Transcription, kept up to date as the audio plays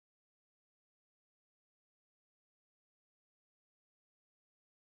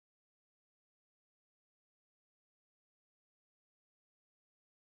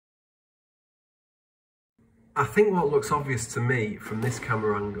I think what looks obvious to me from this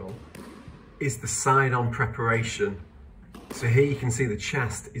camera angle is the side-on preparation. So here you can see the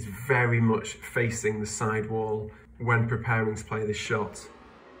chest is very much facing the side wall when preparing to play this shot.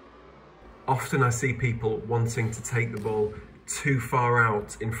 Often I see people wanting to take the ball too far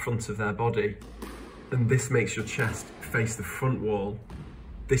out in front of their body, and this makes your chest face the front wall.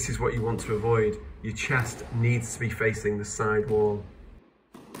 This is what you want to avoid. Your chest needs to be facing the side wall.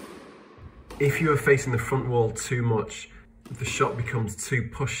 If you are facing the front wall too much, the shot becomes too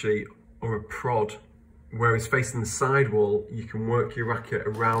pushy or a prod, whereas facing the side wall, you can work your racket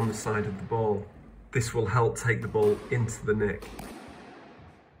around the side of the ball. This will help take the ball into the nick.